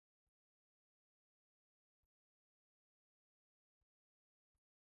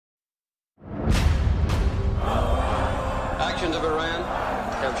actions of Iran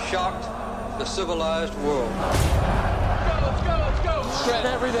have shocked the civilized world. Let's go! Shred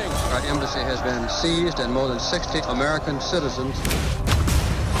everything! Our embassy has been seized and more than 60 American citizens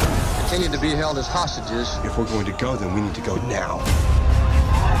continue to be held as hostages. If we're going to go, then we need to go now.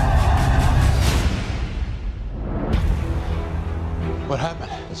 What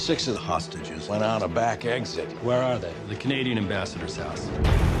happened? 6 of the hostages went out a back exit. Where are they? The Canadian ambassador's house.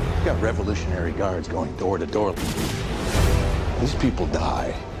 You got Revolutionary Guards going door to door. These people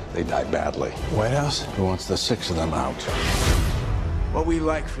die. They die badly. White House? Who wants the 6 of them out? What we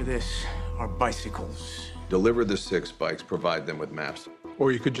like for this are bicycles. Deliver the 6 bikes, provide them with maps.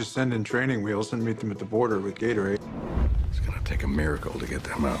 Or you could just send in training wheels and meet them at the border with Gatorade. It's gonna take a miracle to get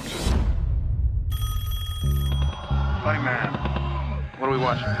them out. Buddy man, what are we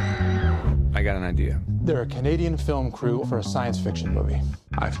watching? I got an idea. They're a Canadian film crew for a science fiction movie.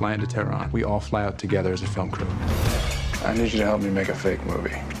 I fly into Tehran. We all fly out together as a film crew. I need you to help me make a fake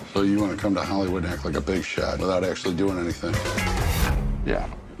movie. So you want to come to Hollywood and act like a big shot without actually doing anything? Yeah.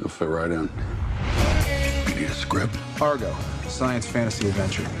 You'll fit right in. You need a script? Argo, science fantasy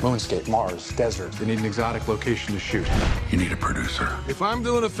adventure. Moonscape, Mars, desert. They need an exotic location to shoot. You need a producer. If I'm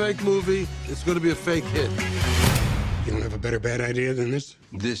doing a fake movie, it's going to be a fake hit. You don't have a better bad idea than this?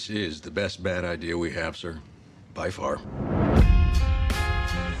 This is the best bad idea we have, sir. By far.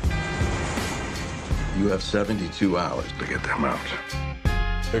 You have 72 hours to get them out.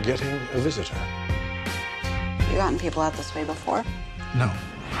 They're getting a visitor. You gotten people out this way before? No.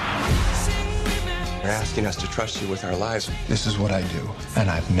 You're asking us to trust you with our lives. This is what I do, and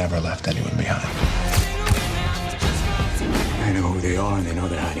I've never left anyone behind. I know who they are, and they know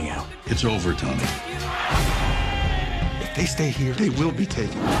they're hiding out. It's over, Tony. If they stay here, they will be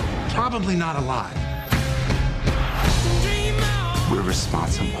taken. Probably not alive. We're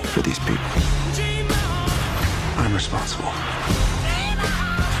responsible for these people. I'm responsible.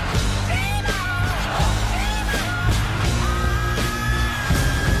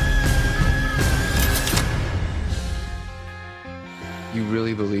 You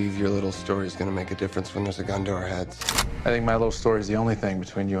really believe your little story is going to make a difference when there's a gun to our heads? I think my little story is the only thing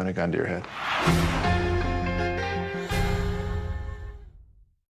between you and a gun to your head.